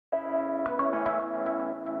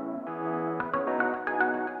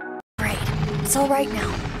It's all right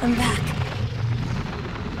now. I'm back.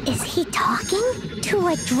 Is he talking to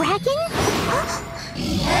a dragon?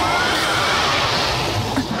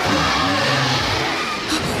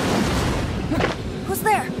 Who's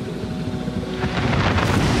there?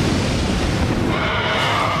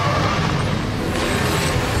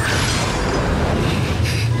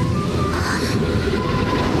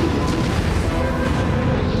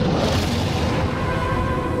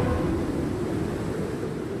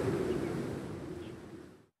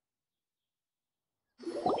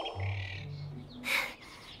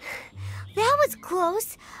 That was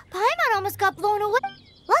close. Paimon almost got blown away.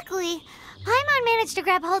 Luckily, Paimon managed to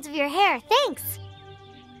grab hold of your hair. Thanks.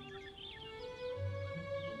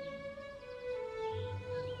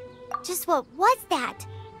 Just what was that?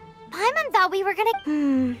 Paimon thought we were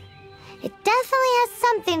gonna... It definitely has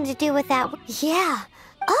something to do with that. Yeah.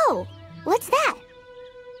 Oh, what's that?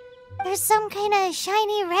 There's some kind of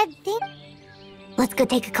shiny red thing. Let's go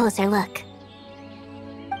take a closer look.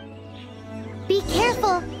 Be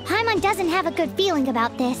careful. Paimon doesn't have a good feeling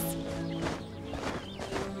about this.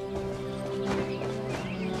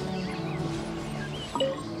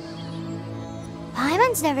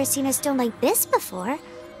 Paimon's never seen a stone like this before,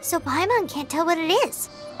 so Paimon can't tell what it is.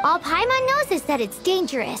 All Paimon knows is that it's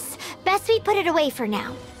dangerous. Best we put it away for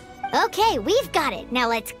now. Okay, we've got it. Now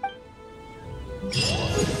let's...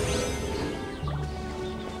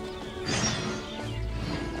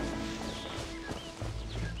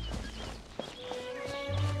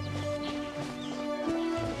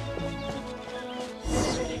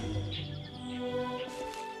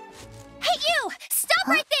 Hey, you! Stop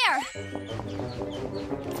right there!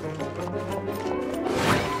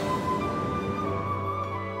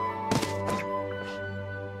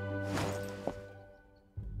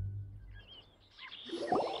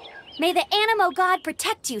 May the Animo God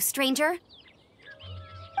protect you, stranger.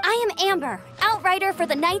 I am Amber, outrider for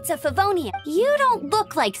the Knights of Favonia. You don't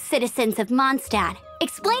look like citizens of Mondstadt.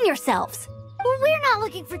 Explain yourselves. We're not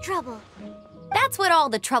looking for trouble. That's what all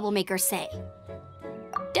the troublemakers say.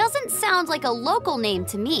 Doesn't sound like a local name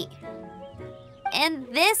to me. And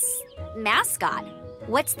this mascot,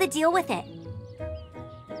 what's the deal with it?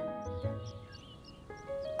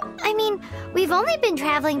 I mean, we've only been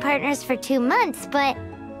traveling partners for 2 months, but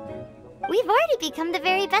we've already become the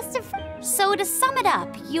very best of... So to sum it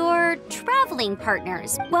up, you're traveling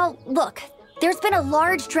partners. Well, look, there's been a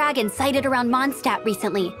large dragon sighted around Mondstadt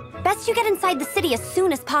recently. Best you get inside the city as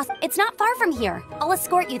soon as possible. It's not far from here. I'll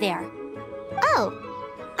escort you there. Oh,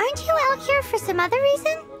 aren't you out here for some other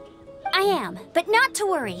reason? I am, but not to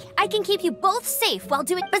worry. I can keep you both safe while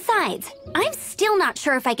doing... Besides, I'm still not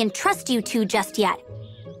sure if I can trust you two just yet.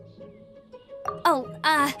 Oh,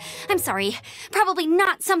 I'm sorry. Probably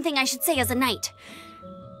not something I should say as a knight.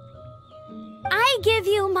 I give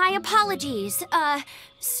you my apologies,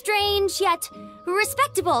 strange yet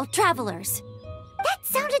respectable travelers. That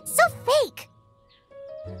sounded so fake.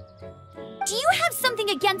 Do you have something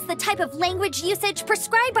against the type of language usage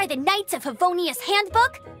prescribed by the Knights of Favonia's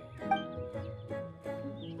handbook?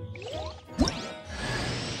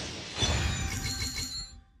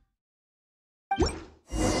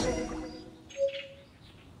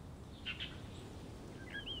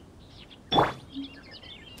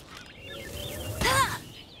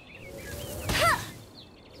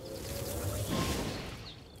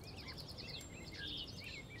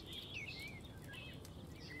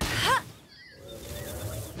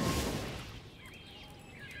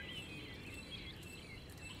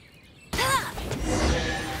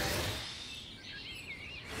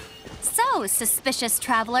 So, suspicious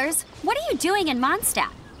travelers, what are you doing in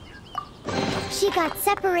Mondstadt? She got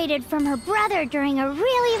separated from her brother during a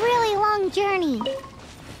really long journey.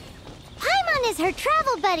 Paimon is her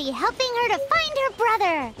travel buddy, helping her to find her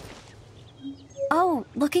brother. Oh,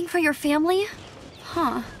 looking for your family?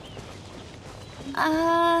 Huh.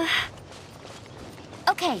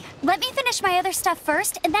 Okay, let me finish my other stuff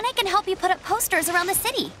first, and then I can help you put up posters around the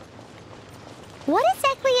city. What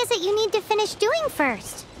exactly is it you need to finish doing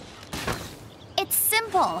first? It's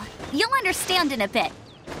simple. You'll understand in a bit.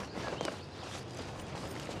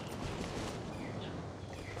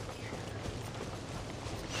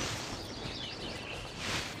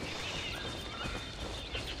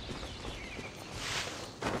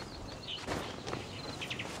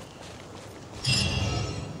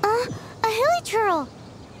 A hilly churl.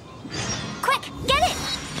 Quick, get it!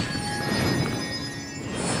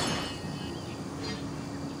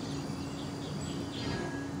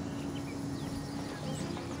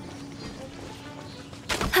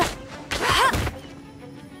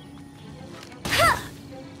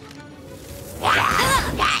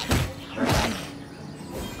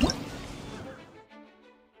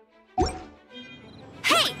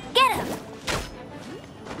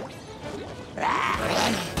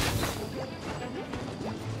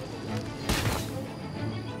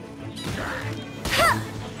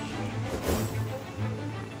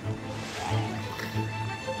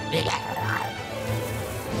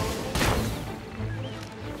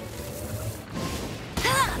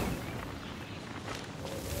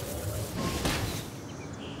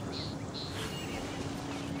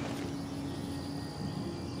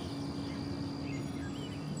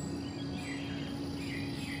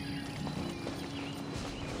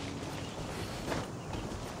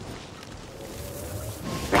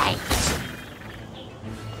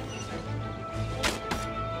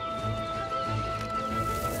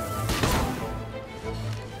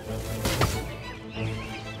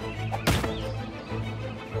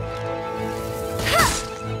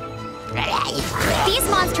 These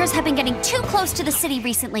monsters have been getting too close to the city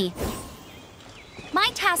recently. My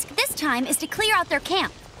task this time is to clear out their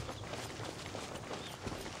camp.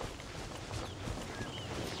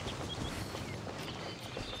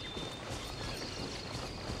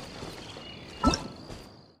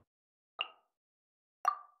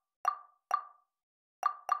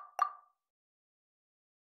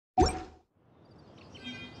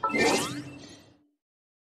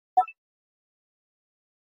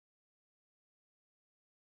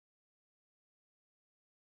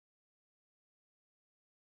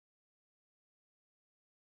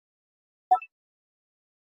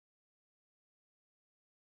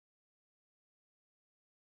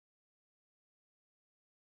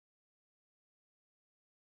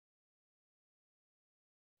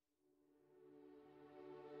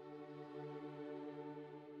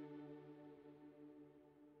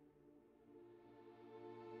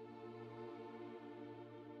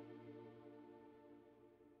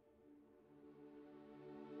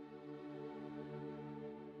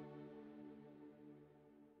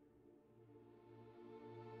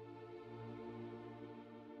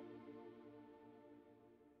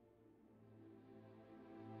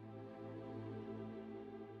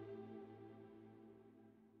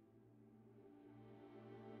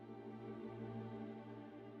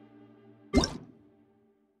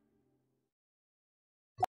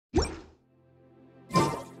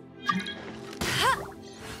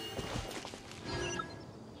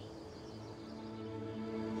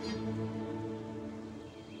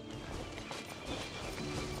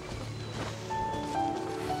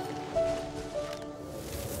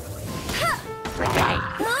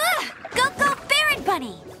 Go, Baron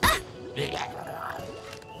Bunny!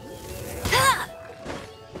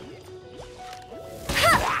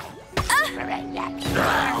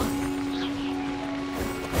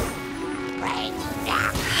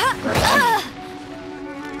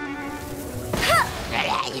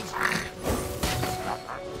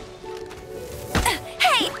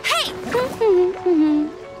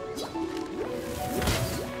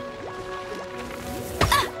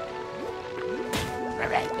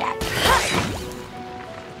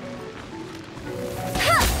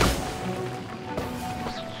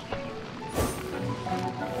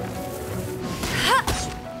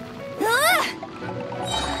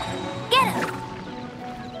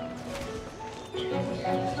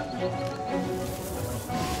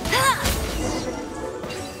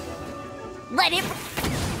 Let it...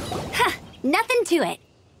 Nothing to it.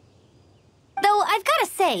 Though I've got to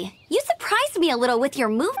say, you surprised me a little with your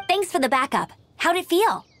move. Thanks for the backup. How'd it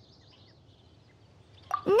feel?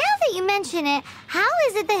 Now that you mention it, how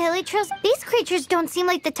is it the hilly trails? These creatures don't seem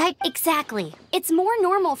like the type... Exactly. It's more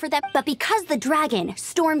normal for them, but because the dragon,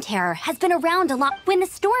 Storm Terror, has been around a lot, when the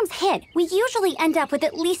storms hit, we usually end up with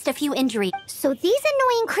at least a few injuries. So these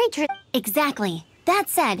annoying creatures... Exactly. That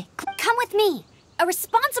said, come with me. A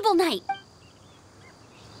responsible knight.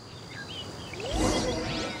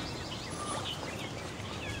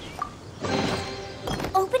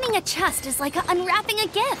 Opening a chest is like unwrapping a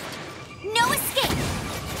gift. No escape.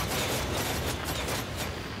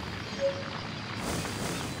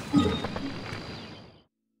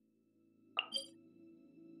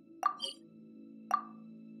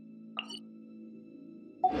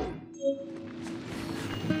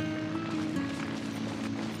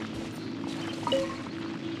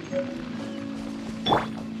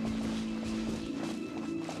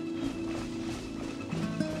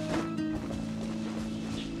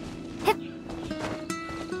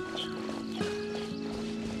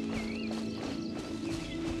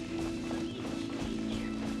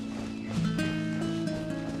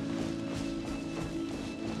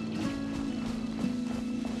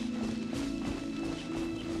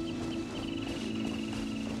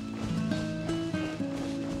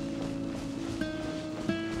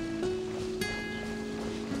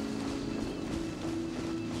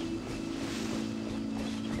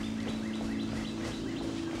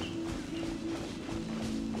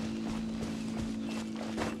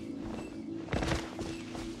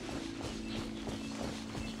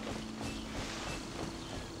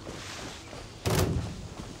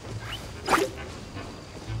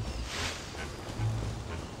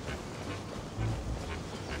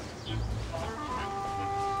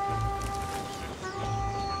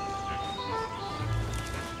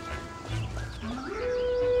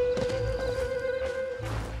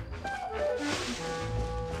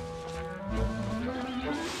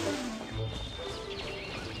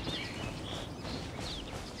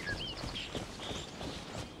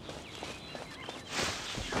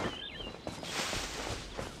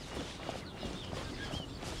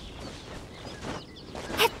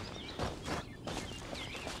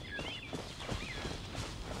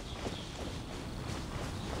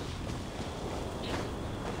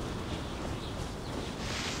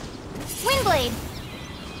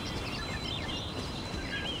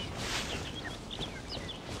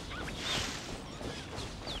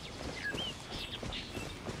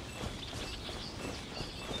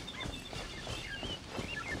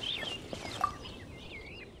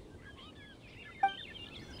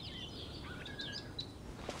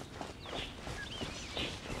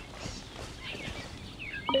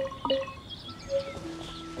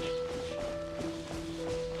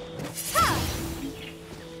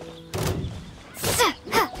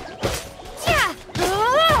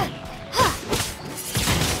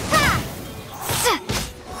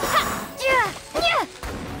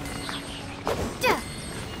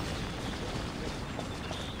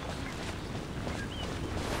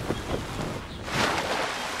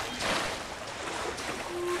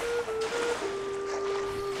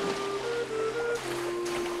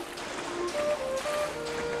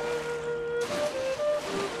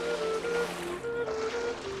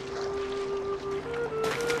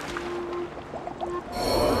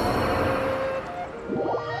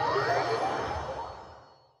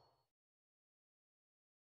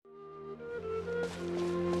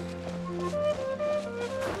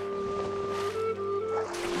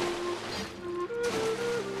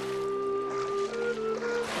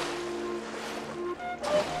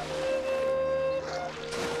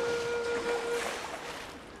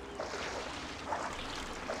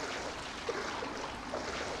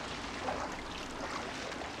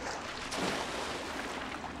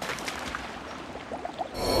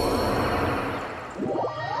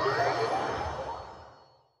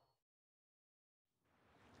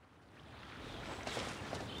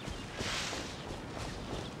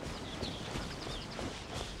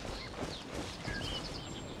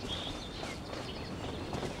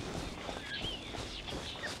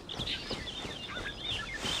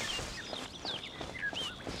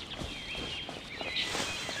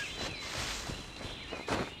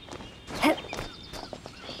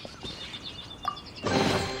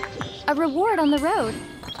 a reward on the road.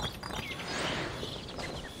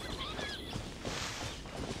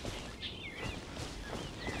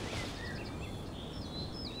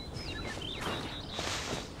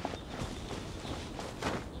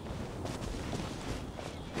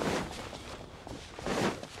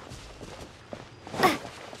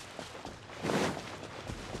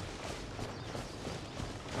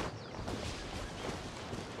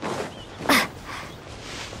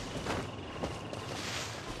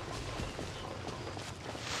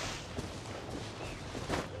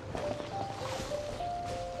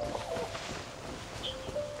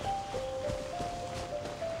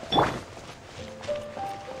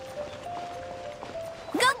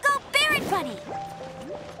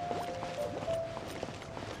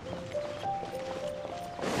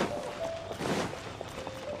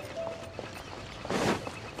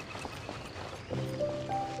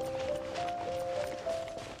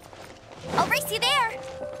 I'll race you there!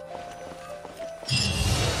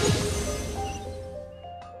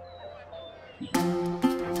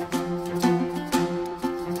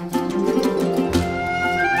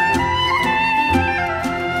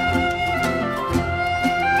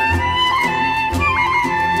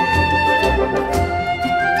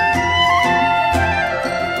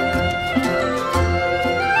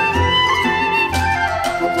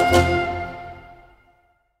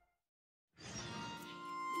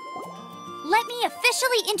 Let me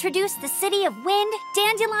officially introduce the city of wind,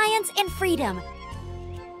 dandelions, and freedom.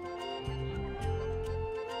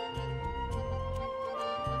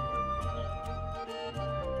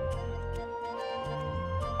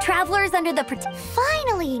 Travelers under the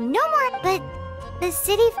Finally, no more. But the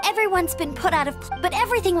city. Everyone's been put out of but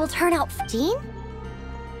everything will turn out. Jean?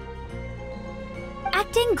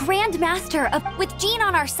 Acting Grand Master of with Jean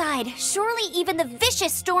on our side, surely even the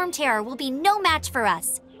vicious Storm Terror will be no match for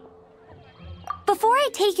us. Before I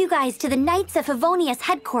take you guys to the Knights of Favonius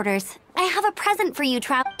headquarters, I have a present for you,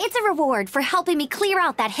 It's a reward for helping me clear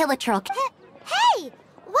out that Hilitruk. Hey!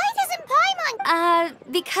 Why doesn't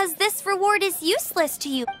Paimon... Because this reward is useless to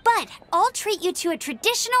you. But I'll treat you to a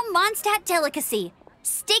traditional Mondstadt delicacy.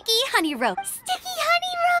 Sticky honey roast. Sticky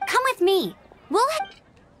honey roast? Come with me. We'll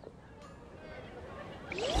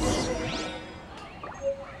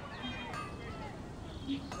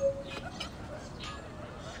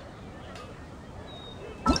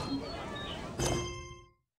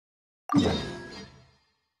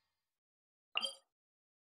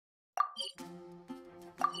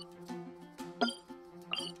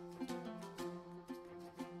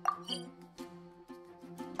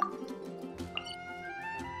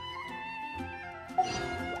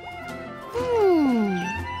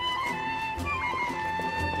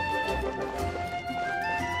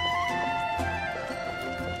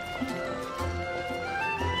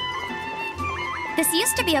This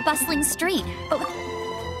used to be a bustling street, but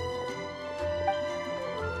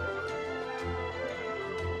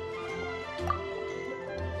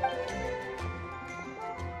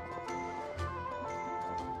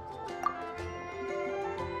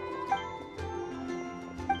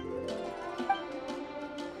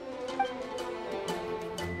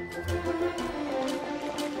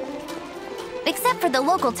except for the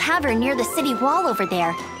local tavern near the city wall over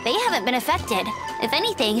there, they haven't been affected. If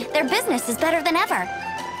anything, their business is better than ever.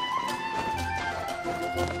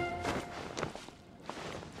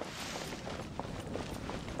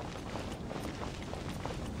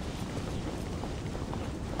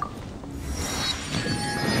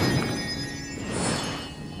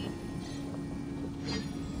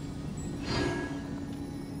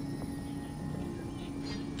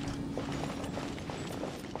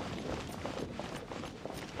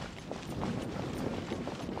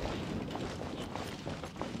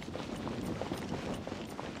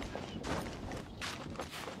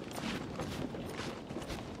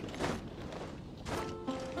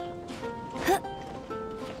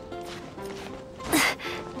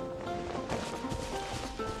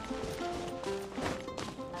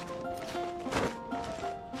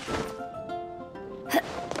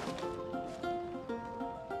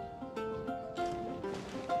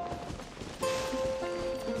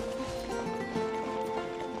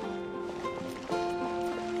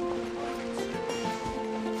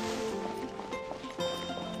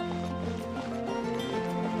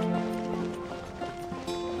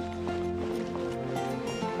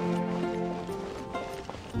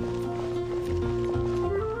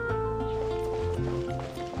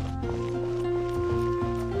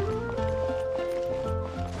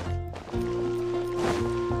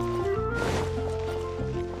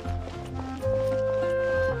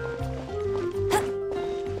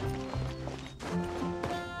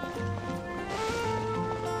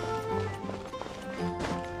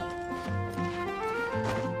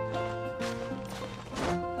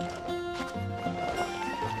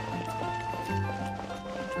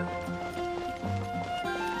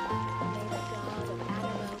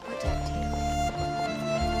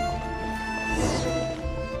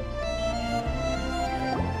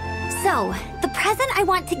 So, the present I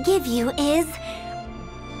want to give you is...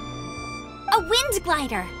 a wind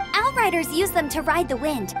glider. Outriders use them to ride the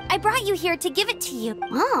wind. I brought you here to give it to you.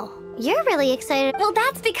 Oh, you're really excited. Well,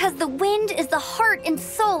 that's because the wind is the heart and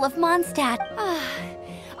soul of Mondstadt.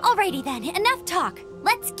 Alrighty then, enough talk.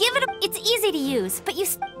 Let's give it a... It's easy to use, but you...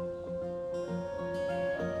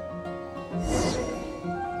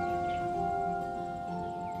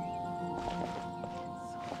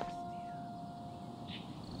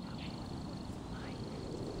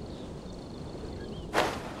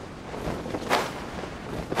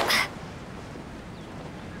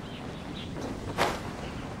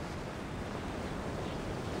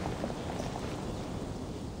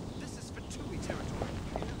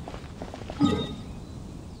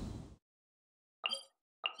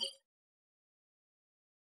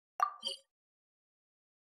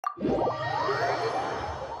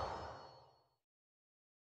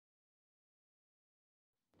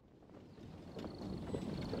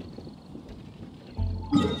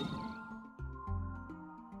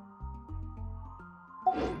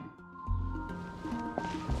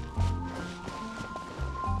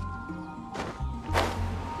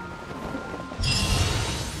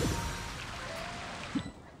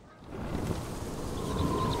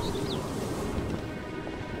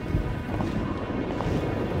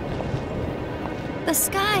 The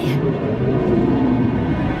sky...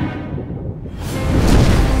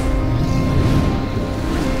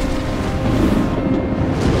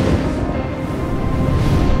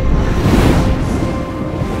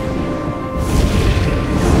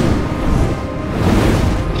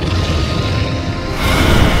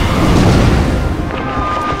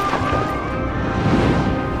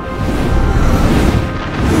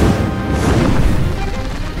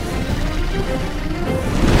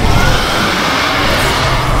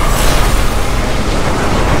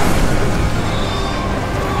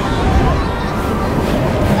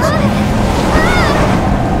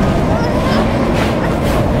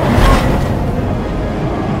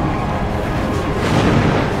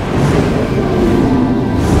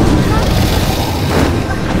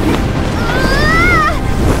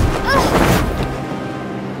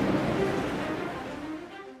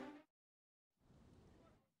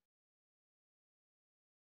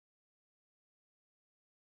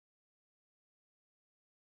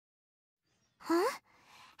 Huh?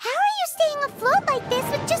 How are you staying afloat like this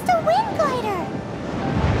with just a wind glider?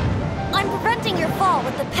 I'm preventing your fall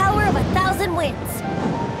with the power of 1,000 winds.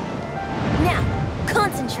 Now,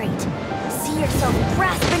 concentrate. See yourself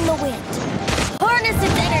grasping the wind. Harness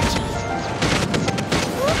its energy.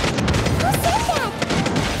 Who said that?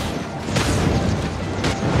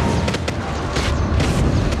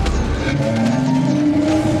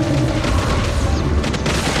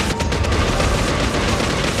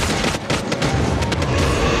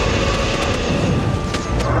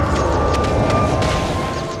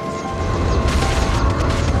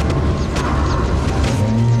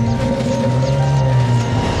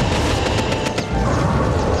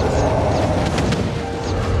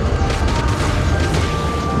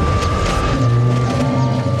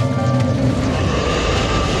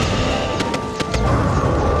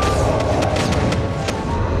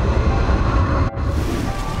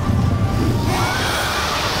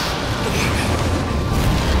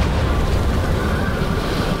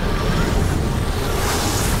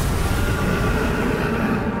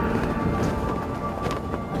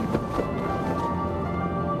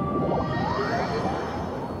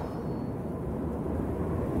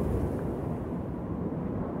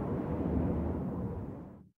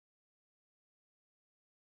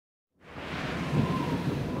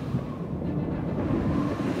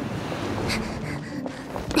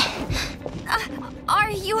 Are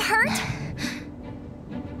you hurt?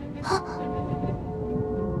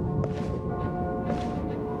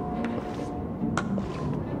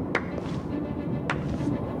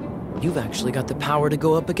 You've actually got the power to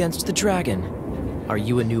go up against the dragon. Are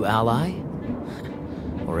you a new ally?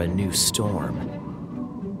 Or a new storm?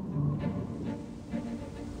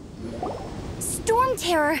 Storm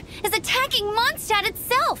Terror is attacking Mondstadt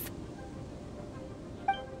itself!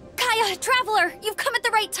 Kaya, Traveler, you've come at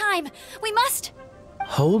the right time. We must...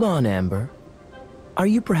 Hold on, Amber. Are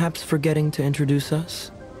you perhaps forgetting to introduce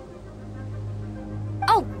us?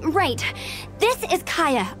 Oh, right. This is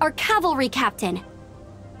Kaya, our cavalry captain.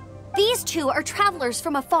 These two are travelers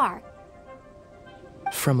from afar.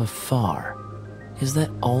 From afar? Is that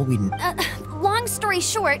all we... Long story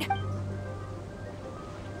short...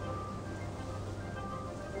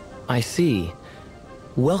 I see.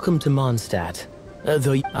 Welcome to Mondstadt.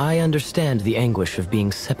 Though I understand the anguish of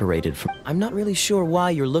being separated from... I'm not really sure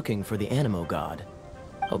why you're looking for the Animo God.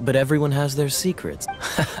 Oh, but everyone has their secrets.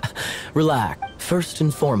 Relax. First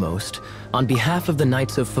and foremost, on behalf of the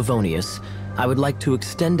Knights of Favonius, I would like to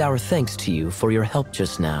extend our thanks to you for your help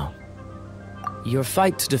just now. Your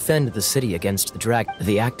fight to defend the city against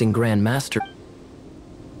the acting Grand Master.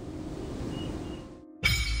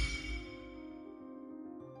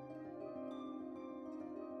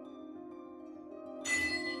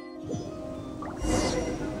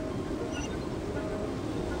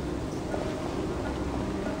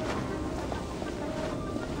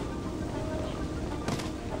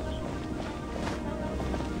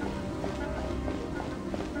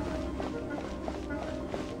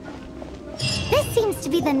 This seems to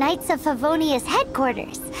be the Knights of Favonius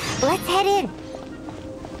headquarters. Let's head in.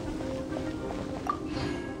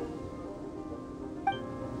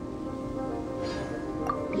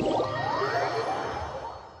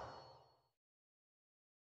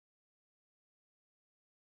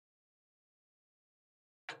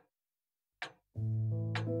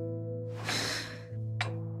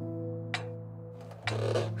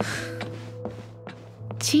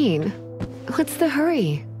 Jean, what's the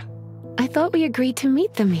hurry? I thought we agreed to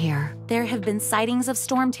meet them here. There have been sightings of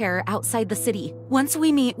storm terror outside the city. Once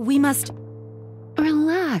we meet, we must...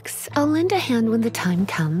 Relax. I'll lend a hand when the time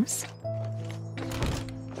comes.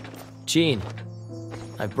 Jean,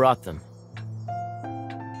 I brought them.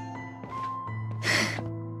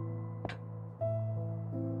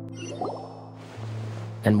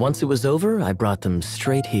 And once it was over, I brought them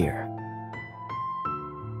straight here.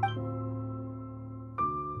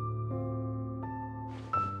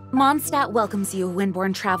 Mondstadt welcomes you,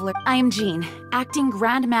 Windborn Traveler. I am Jean, acting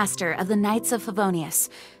Grand Master of the Knights of Favonius.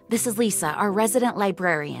 This is Lisa, our resident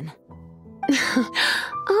librarian.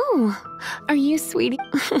 Oh, are you sweetie?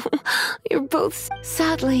 You're both...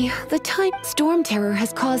 Sadly, the storm terror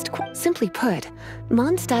has caused... Simply put,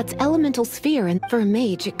 Mondstadt's elemental sphere, and for a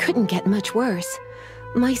mage, it couldn't get much worse.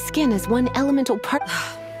 My skin is one elemental part...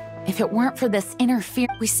 If it weren't for this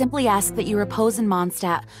interference, we simply ask that you repose in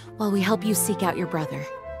Mondstadt while we help you seek out your brother.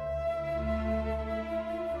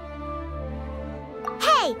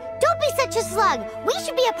 Hey, don't be such a slug. We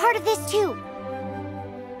should be a part of this too.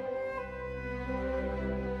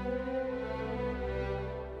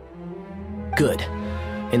 Good.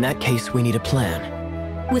 In that case, we need a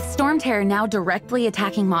plan. With storm terror now directly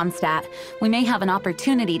attacking Mondstadt, we may have an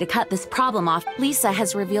opportunity to cut this problem off. Lisa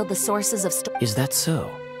has revealed the sources of Is that so?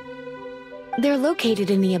 They're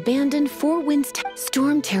located in the abandoned Four Winds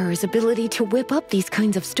Storm Terror's ability to whip up these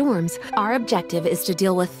kinds of storms. Our objective is to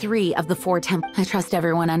deal with 3 of the 4 temples. I trust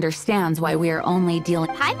everyone understands why we are only dealing...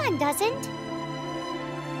 Paimon doesn't.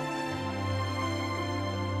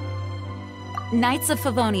 Knights of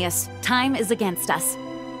Favonius, time is against us.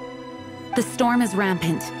 The storm is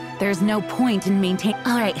rampant. There's no point in maintaining...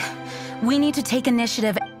 All right, we need to take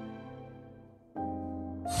initiative.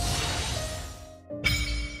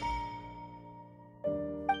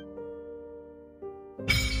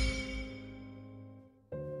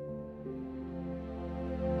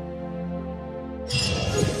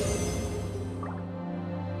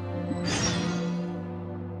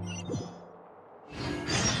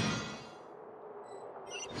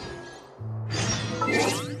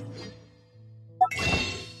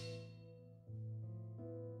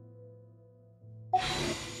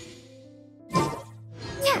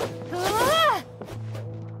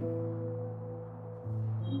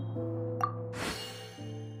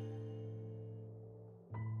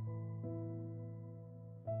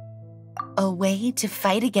 A way to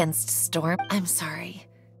fight against storm? I'm sorry.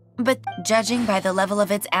 But judging by the level of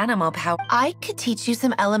its animal power, I could teach you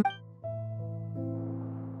some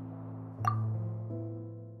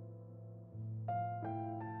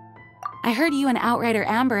I heard you and Outrider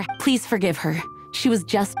Amber. Please forgive her. She was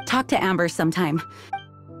just... Talk to Amber sometime.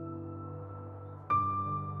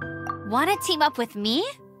 Want to team up with me?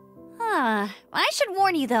 I should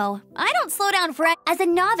warn you though, I don't slow down for as a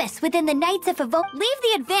novice within the Knights of Favonius. Leave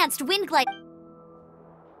the advanced wind glide.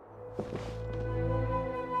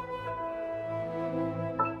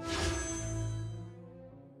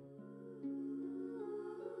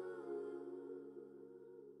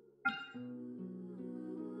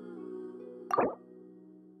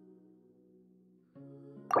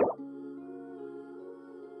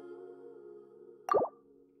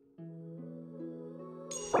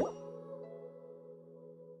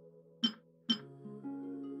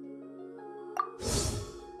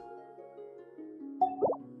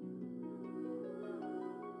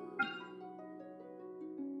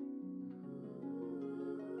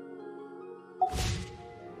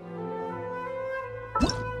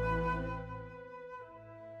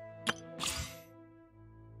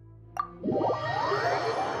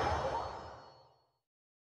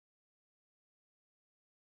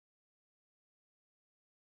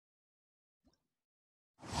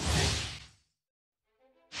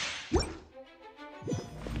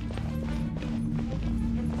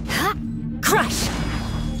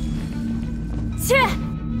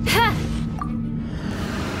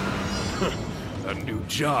 A new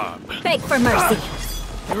job. Beg for mercy.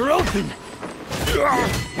 You're open.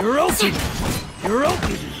 You're open. You're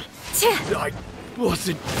open. I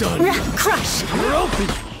wasn't done. Crush. You're open.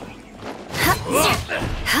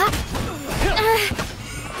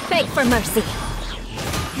 Beg for mercy.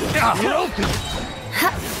 You're open.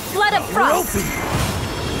 Flood of frost.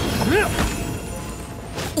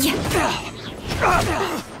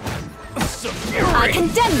 I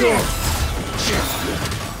condemn you.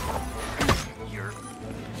 You're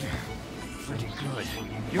pretty good.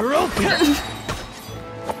 You're open.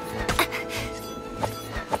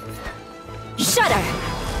 Shudder.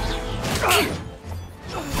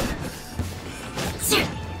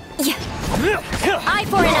 Eye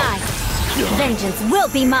for an eye. Vengeance will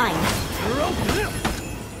be mine. You're open.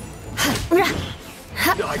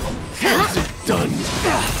 I wasn't done.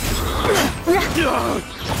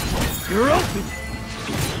 You're open.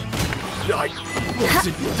 I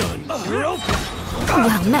wasn't done. You're open.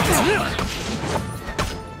 Well met.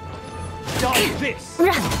 Dodge this.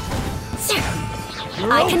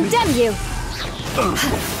 I condemn you.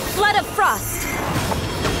 Flood of frost.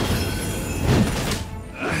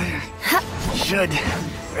 Should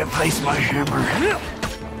replace my hammer.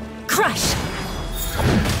 Crush.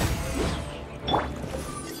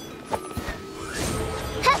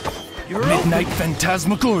 Midnight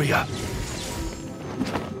Phantasmagoria.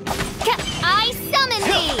 I summon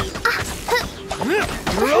thee!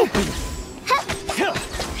 You're open.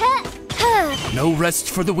 No rest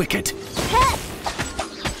for the wicked.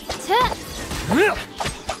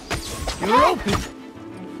 You're open.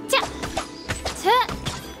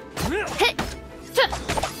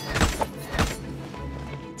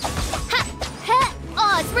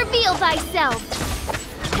 Oz, reveal thyself!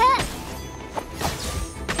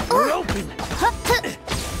 You're open.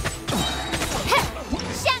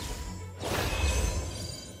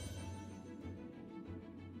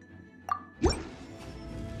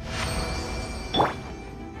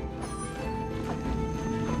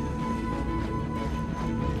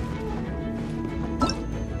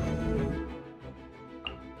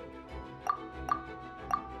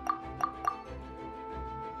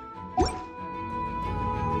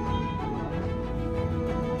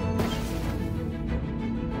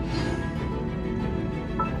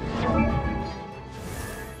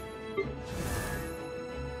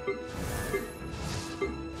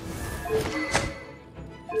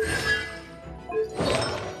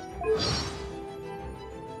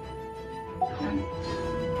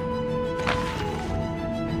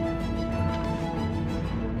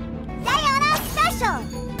 Sayonara special!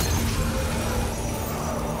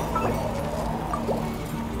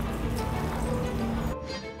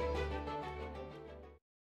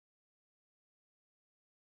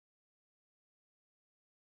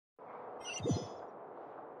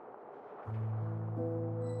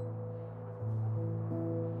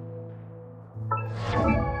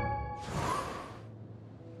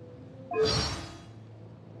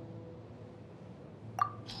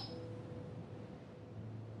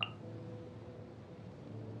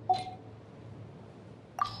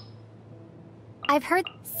 I've heard.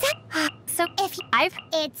 So if I've.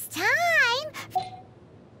 It's time!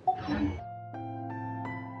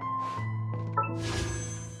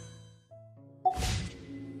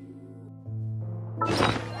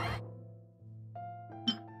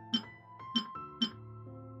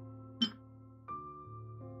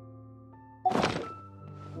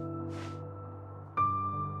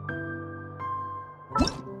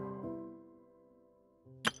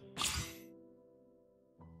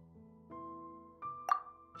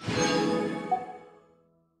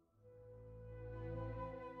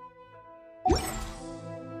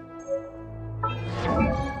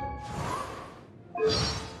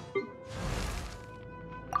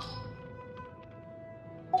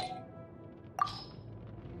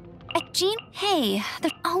 Jean, hey,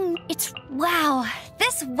 it's wow.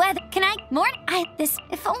 This weather. Can I more?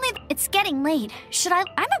 If only it's getting late. Should I?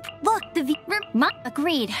 Look.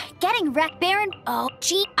 Agreed. Getting wrecked, Baron. Oh,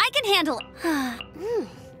 Jean, I can handle it.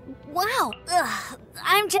 Wow. Ugh,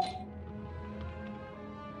 I'm just.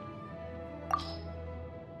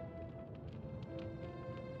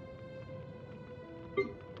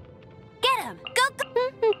 Get him! Go!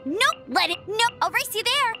 Nope, let it. Nope, I'll race you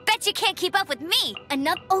there. Bet you can't keep up with me.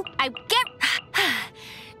 Another. Oh, I get.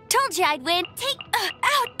 Told you I'd win. Take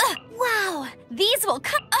out. Wow, these will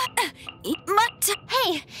come.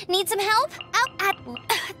 Hey, need some help?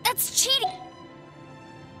 That's cheating.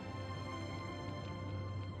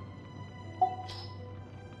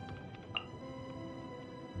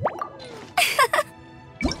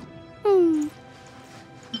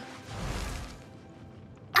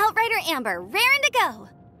 Amber, raring to go.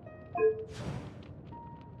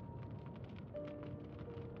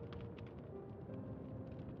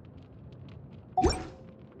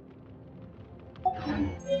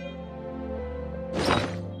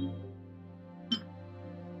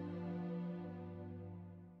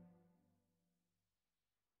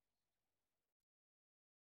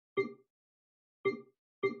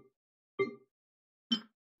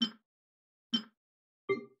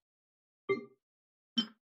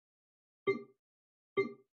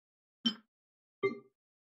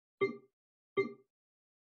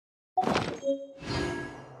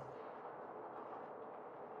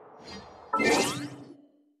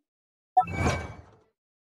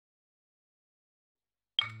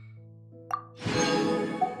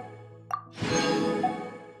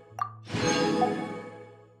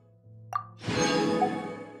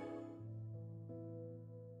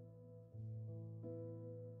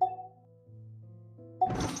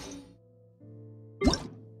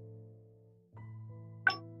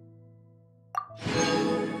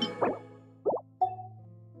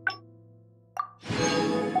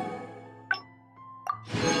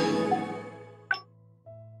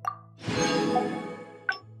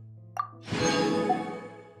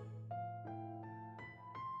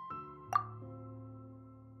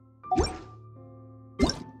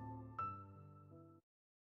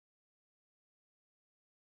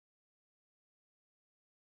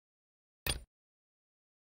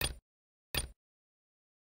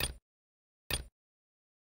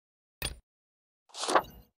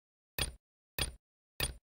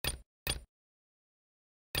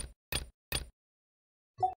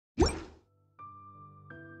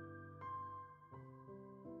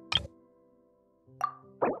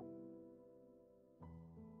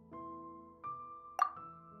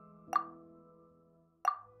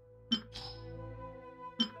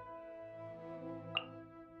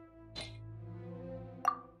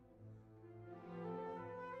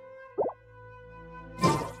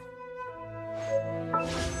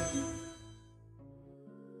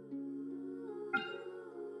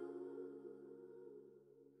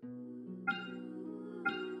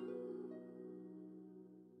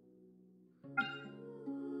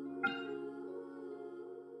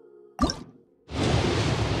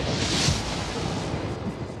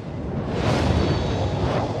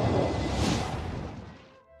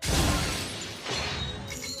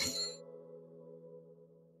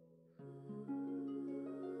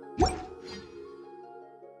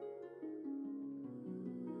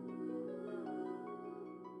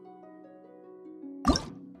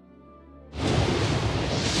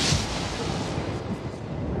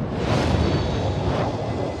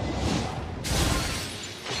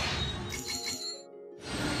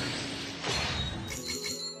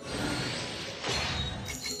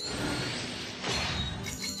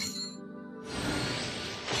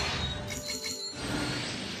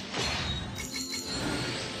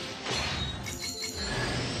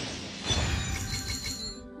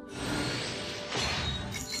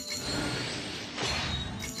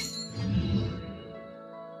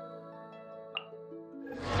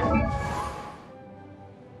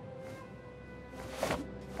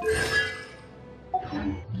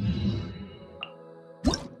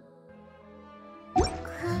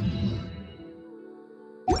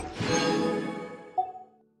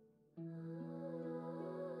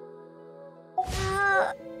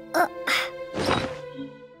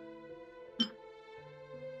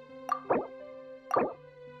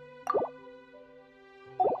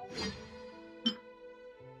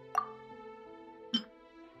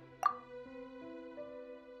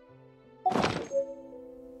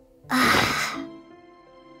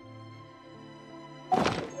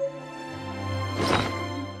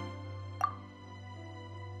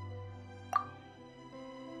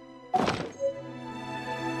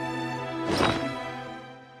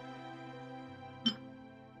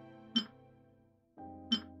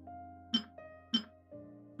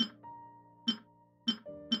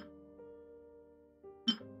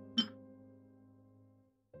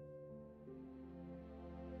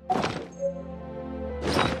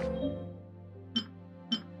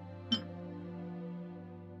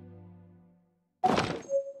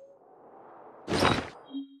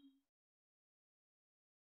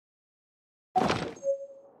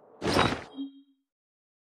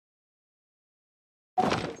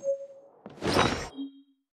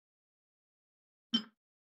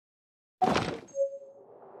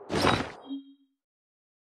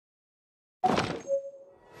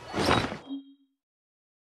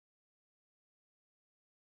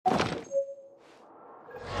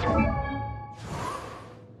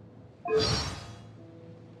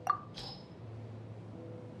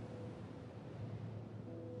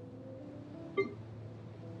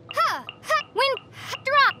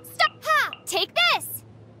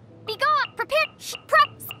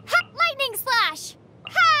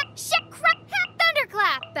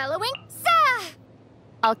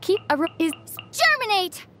 I'll keep is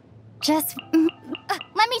Germinate! just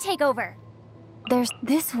Let me take over.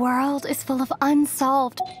 this world is full of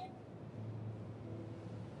unsolved.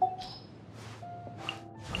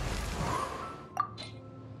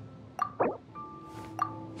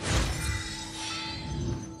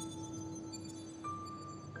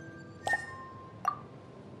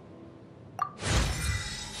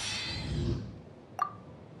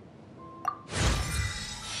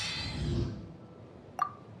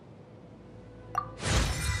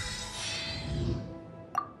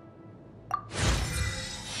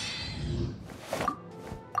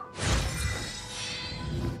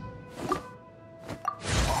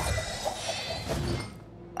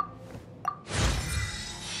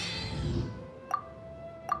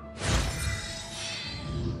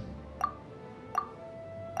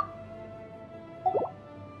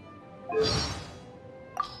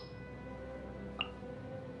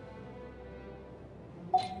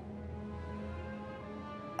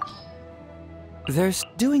 There's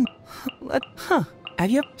doing.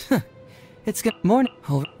 Have you? It's good morning.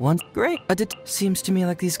 Oh, once great. It seems to me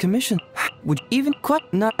like these commissions would even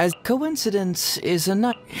quite not as coincidence is a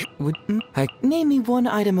not. Would name me one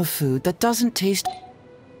item of food that doesn't taste.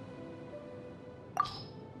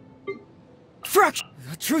 Fraction.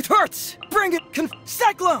 The truth hurts. Bring it.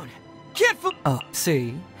 Cyclone. Can't. Oh,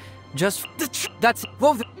 see, just that's.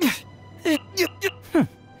 Whoa.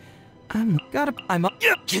 I'm up.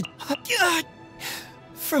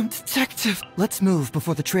 From detective. Let's move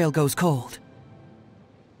before the trail goes cold.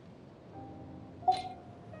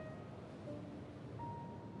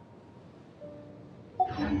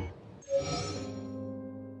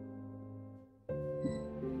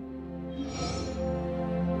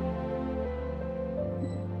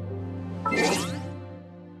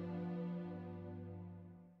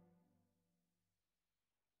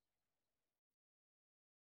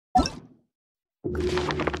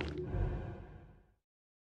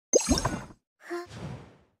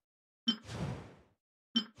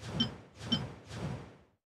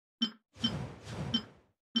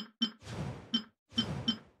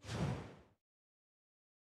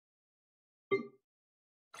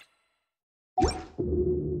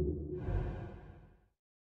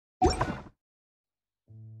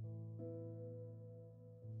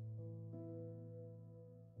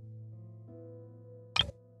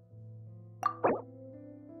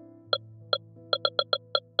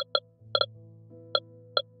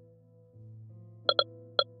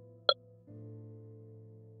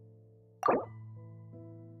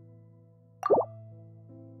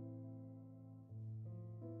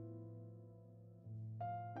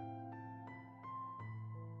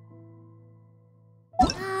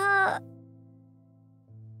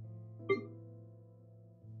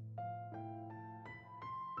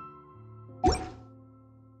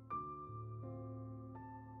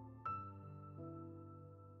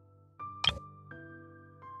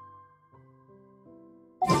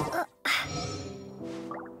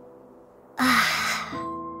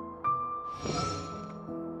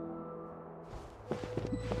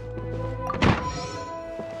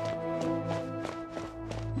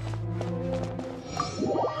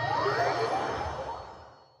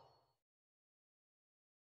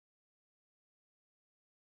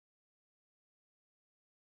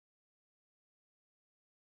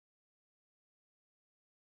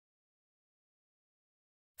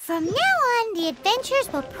 From now on, the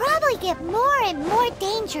adventures will probably get more and more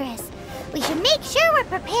dangerous. We should make sure we're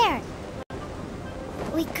prepared.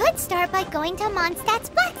 We could start by going to Mondstadt's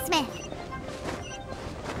blacksmith.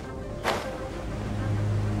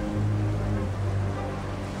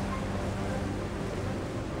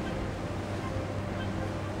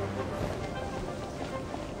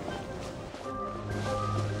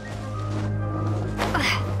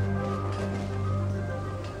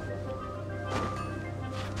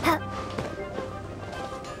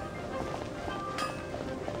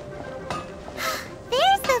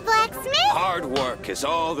 Hard work is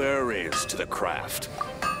all there is to the craft.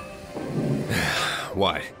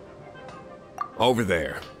 What? Over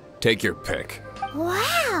there. Take your pick.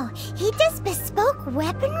 Wow, he does bespoke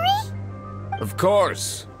weaponry? Of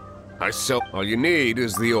course. I sell. All you need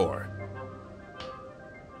is the ore.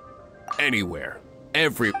 Anywhere.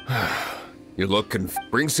 Every. You're looking.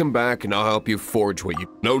 Bring some back and I'll help you forge what you.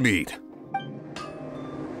 No need.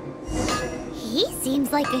 He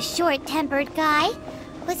seems like a short-tempered guy.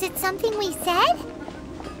 Was it something we said?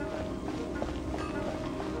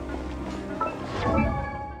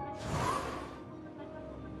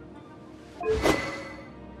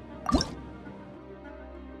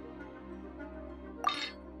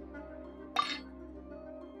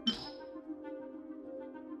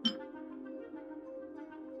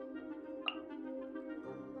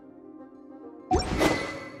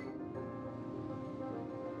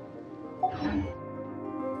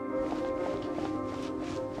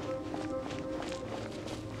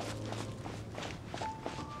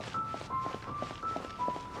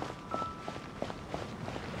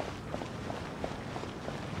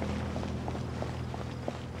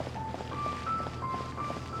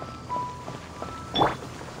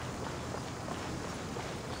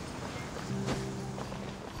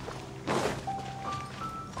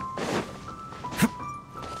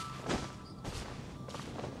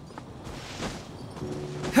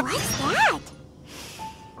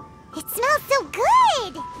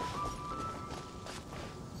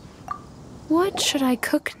 should I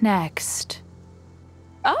cook next?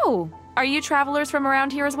 Oh, are you travelers from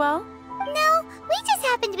around here as well? No, we just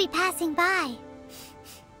happened to be passing by.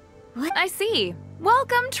 What? I see.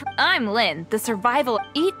 Welcome I'm Lynn, the survival.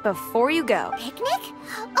 Eat before you go. Picnic?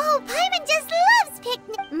 Oh, Paimon just loves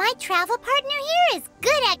picnic. My travel partner here is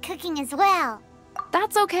good at cooking as well.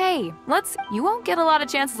 That's okay. You won't get a lot of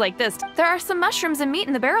chances like this. There are some mushrooms and meat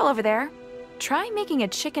in the barrel over there. Try making a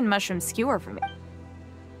chicken mushroom skewer for me.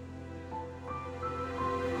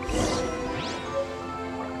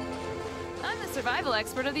 I'm the survival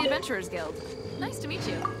expert of the Adventurers Guild. Nice to meet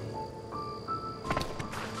you.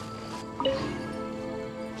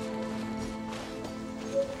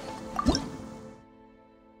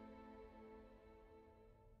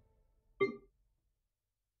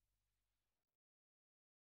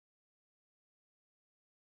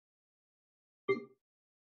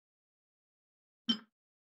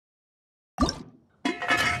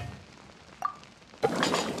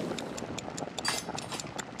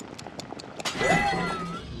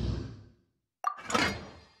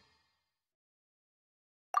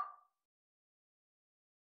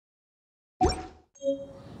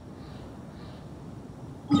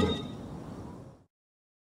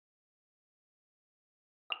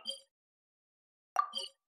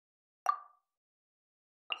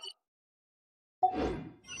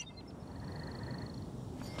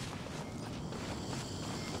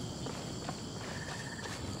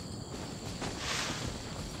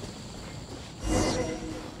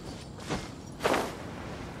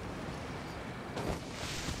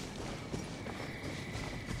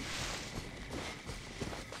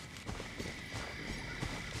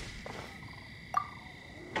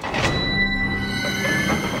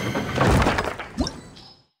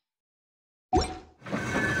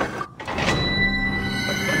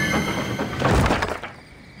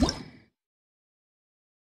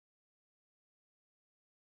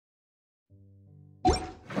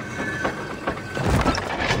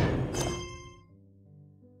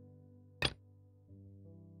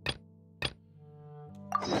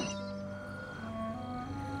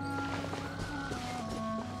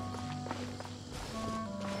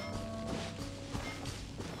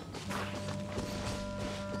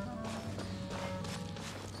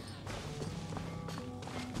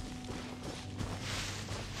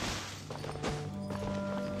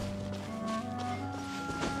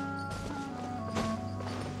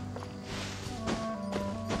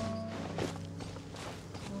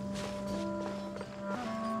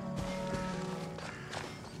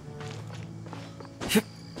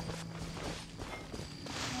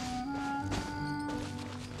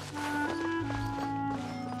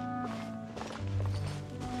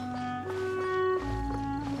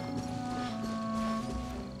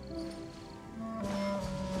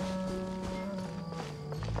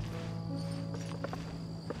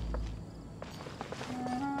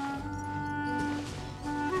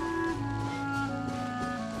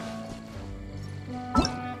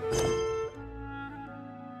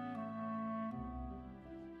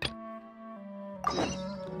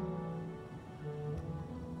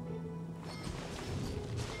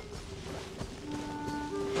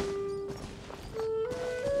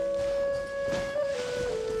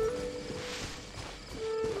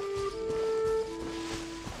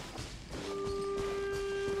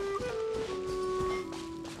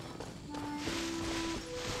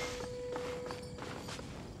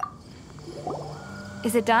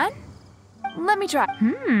 Is it done? Let me try.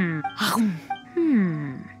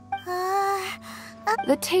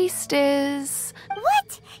 The taste is...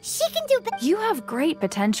 What? She can do You have great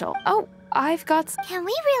potential. Oh, I've got... Can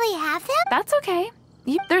we really have them? That's okay.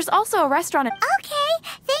 There's also a restaurant... Okay,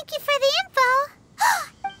 thank you for the info.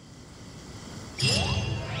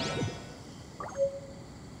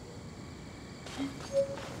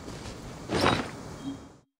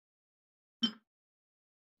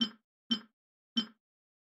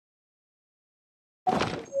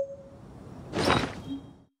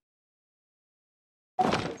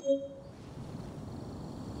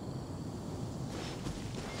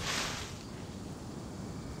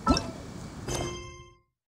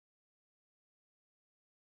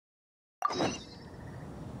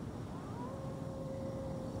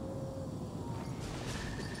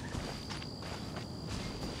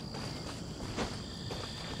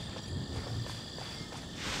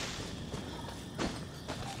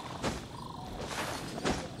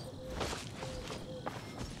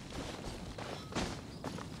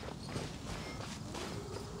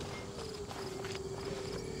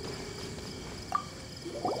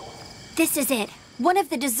 This is it. One of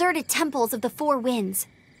the deserted temples of the Four Winds.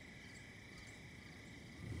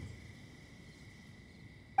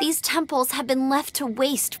 These temples samples have been left to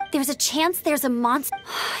waste. There's a chance there's a monster.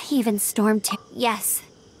 Even Yes.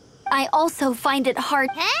 I also find it hard.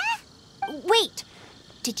 Huh? Wait!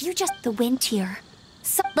 Did you just the wind here?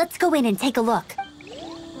 So let's go in and take a look.